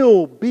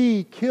will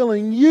be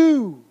killing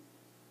you."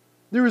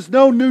 There is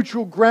no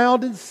neutral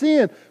ground in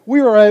sin. We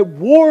are at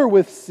war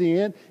with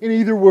sin, and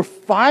either we're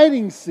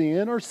fighting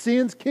sin or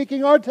sin's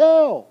kicking our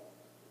tail.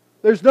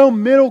 There's no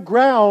middle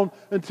ground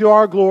until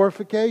our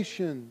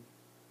glorification.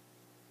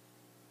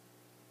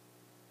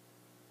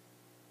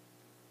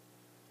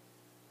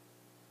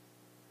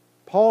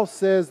 Paul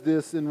says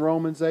this in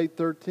Romans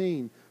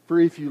 8:13, "For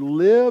if you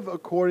live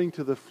according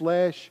to the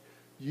flesh,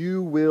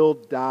 you will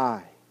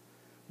die.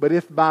 But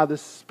if by the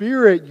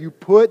Spirit you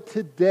put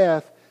to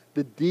death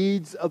the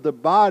deeds of the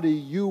body,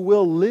 you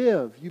will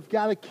live." You've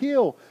got to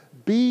kill.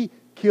 Be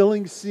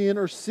killing sin,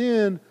 or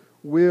sin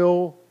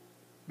will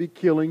be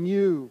killing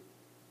you.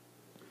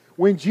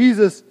 When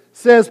Jesus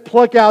says,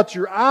 "Pluck out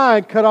your eye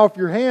and cut off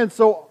your hand,"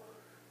 so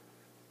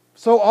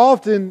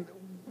often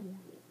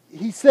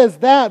He says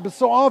that, but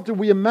so often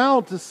we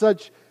mount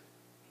such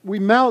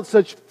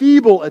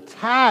feeble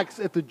attacks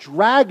at the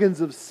dragons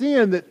of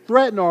sin that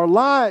threaten our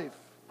life.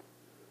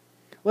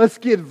 Let's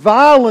get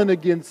violent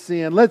against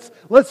sin.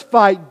 Let's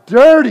fight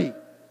dirty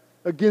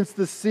against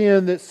the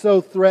sin that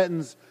so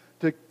threatens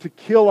to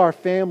kill our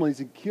families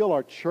and kill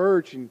our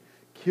church and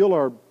kill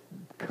our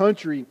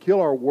country and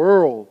kill our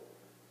world.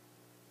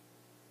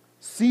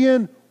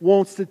 Sin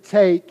wants to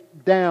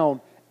take down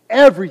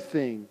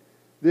everything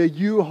that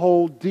you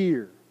hold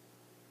dear.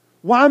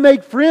 Why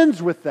make friends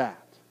with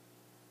that?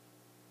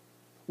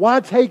 Why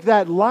take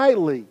that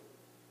lightly?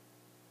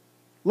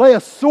 Lay a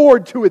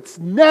sword to its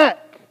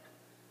neck.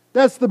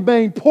 That's the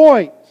main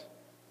point.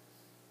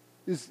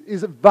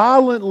 Is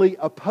violently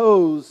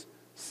oppose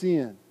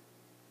sin.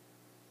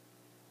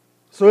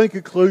 So in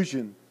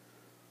conclusion,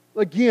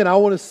 again, I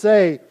want to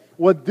say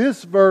what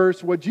this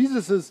verse, what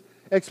Jesus'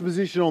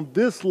 exposition on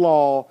this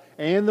law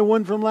and the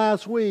one from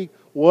last week,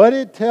 what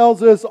it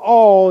tells us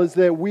all is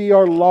that we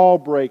are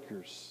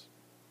lawbreakers.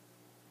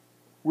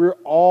 We're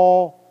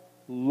all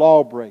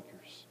lawbreakers.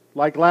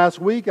 Like last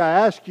week,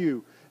 I asked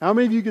you, how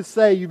many of you could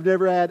say you've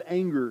never had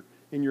anger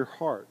in your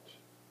heart?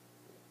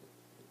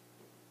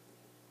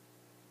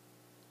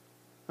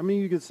 How many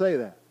of you could say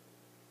that?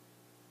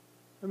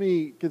 How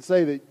many could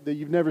say that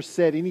you've never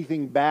said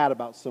anything bad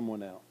about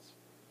someone else?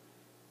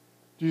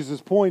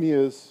 Jesus' point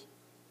is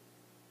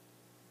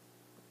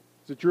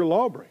that you're a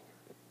lawbreaker.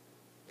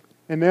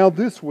 And now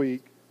this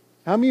week,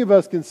 how many of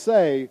us can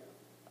say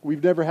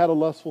we've never had a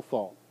lustful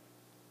thought?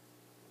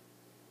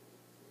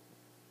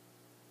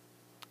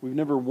 We've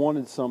never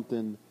wanted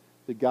something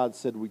that God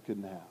said we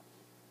couldn't have.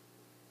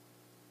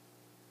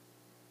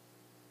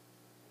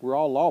 We're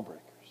all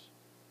lawbreakers.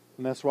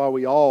 And that's why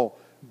we all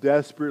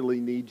desperately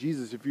need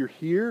Jesus. If you're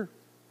here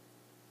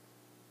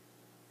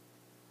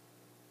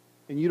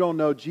and you don't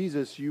know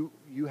Jesus, you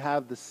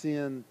have the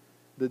sin,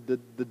 the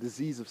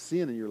disease of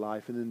sin in your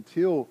life. And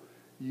until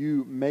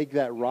you make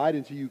that right,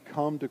 until you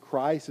come to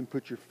Christ and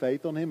put your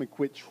faith on Him and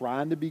quit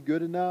trying to be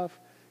good enough,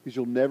 because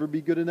you'll never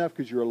be good enough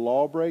because you're a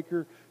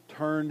lawbreaker,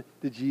 turn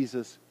to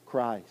Jesus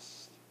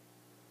Christ.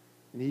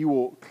 And He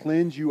will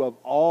cleanse you of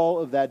all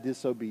of that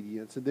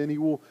disobedience. And then He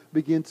will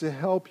begin to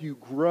help you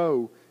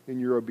grow in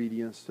your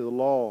obedience to the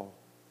law.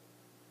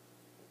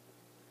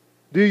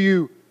 Do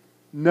you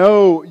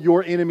know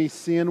your enemy's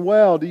sin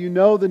well? Do you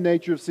know the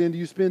nature of sin? Do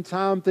you spend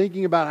time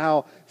thinking about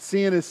how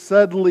sin is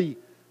suddenly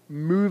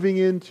moving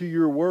into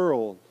your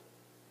world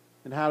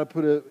and how to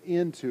put an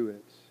end to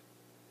it?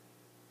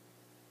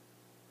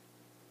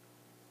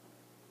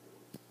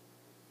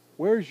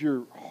 Where's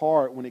your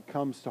heart when it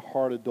comes to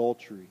heart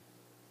adultery?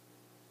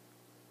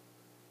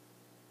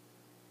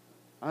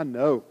 I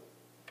know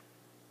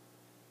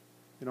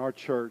in our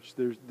church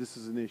this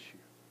is an issue.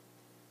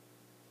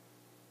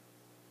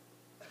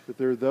 But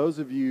there are those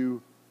of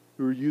you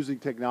who are using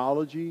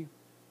technology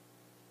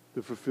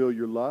to fulfill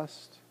your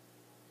lust.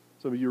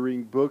 Some of you are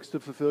reading books to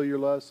fulfill your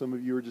lust. Some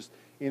of you are just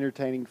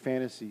entertaining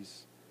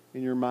fantasies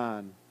in your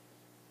mind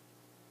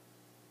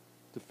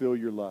to fill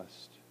your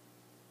lust.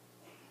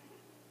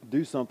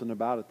 Do something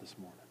about it this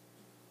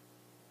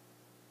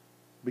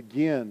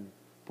morning.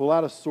 Pull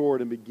out a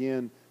sword and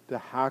begin to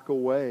hack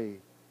away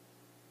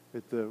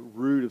at the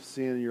root of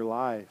sin in your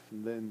life,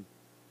 and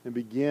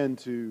begin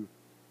to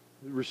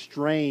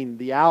restrain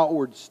the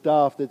outward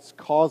stuff that's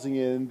causing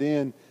it, and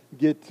then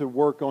get to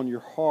work on your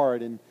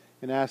heart and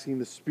asking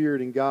the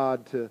Spirit and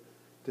God to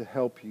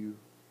help you.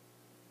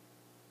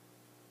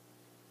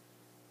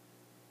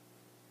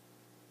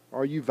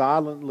 Are you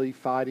violently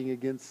fighting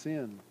against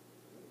sin?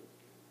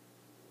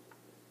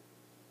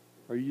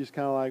 Are you just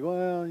kind of like,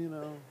 well,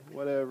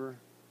 whatever.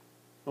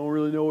 I don't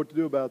really know what to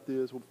do about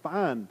this. Well,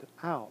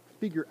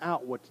 figure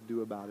out what to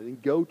do about it, and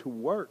go to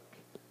work.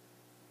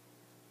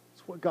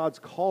 It's what God's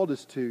called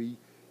us to.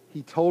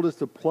 He told us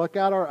to pluck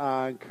out our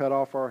eye and cut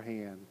off our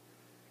hand,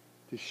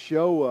 to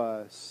show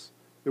us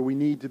that we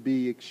need to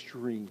be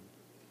extreme.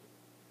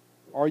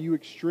 Are you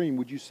extreme?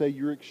 Would you say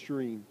you're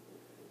extreme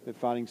at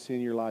fighting sin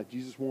in your life?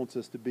 Jesus wants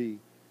us to be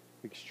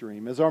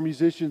extreme. As our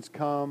musicians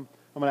come,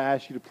 I'm going to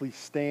ask you to please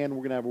stand.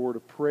 We're going to have a word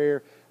of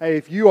prayer. Hey,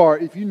 if you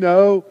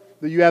know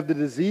that you have the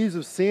disease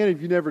of sin,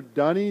 if you've never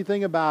done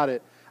anything about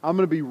it, I'm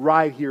going to be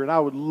right here, and I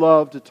would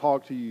love to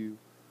talk to you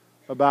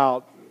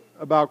about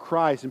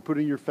Christ and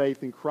putting your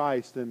faith in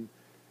Christ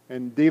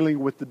and dealing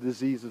with the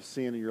disease of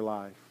sin in your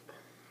life.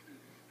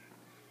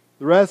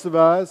 The rest of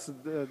us,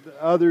 the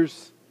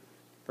others,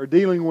 are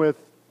dealing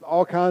with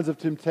all kinds of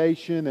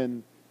temptation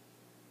and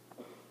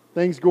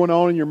things going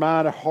on in your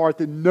mind and heart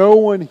that no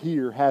one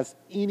here has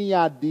any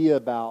idea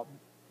about,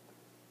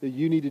 that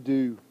you need to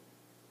do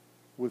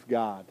with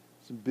God.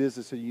 Some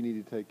business that you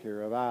need to take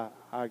care of.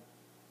 I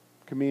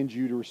commend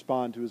you to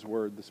respond to His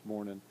Word this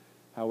morning,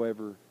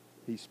 however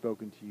He's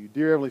spoken to you.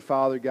 Dear Heavenly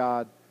Father,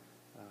 God,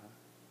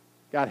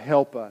 God,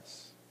 help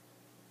us.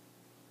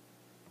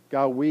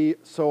 God, we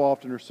so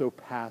often are so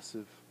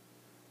passive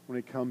when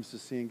it comes to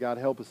sin. God,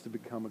 help us to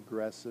become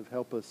aggressive.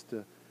 Help us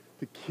to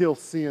kill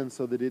sin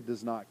so that it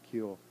does not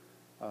kill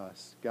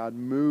us. God,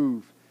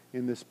 move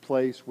in this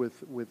place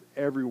with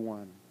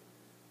everyone.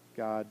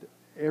 God,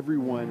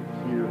 everyone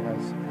here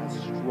has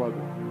struggled.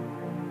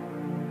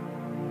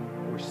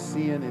 Where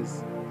sin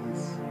is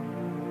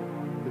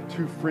they're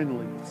too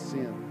friendly with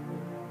sin.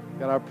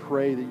 God, I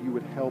pray that you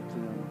would help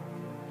them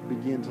to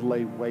begin to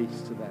lay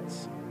waste to that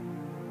sin,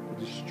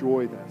 to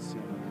destroy that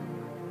sin.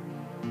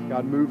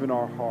 God, move in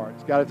our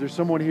hearts. God, if there's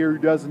someone here who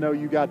doesn't know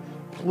you, God,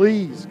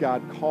 please,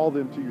 God, call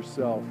them to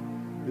yourself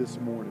this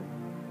morning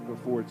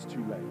before it's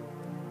too late.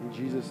 In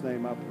Jesus'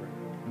 name I pray.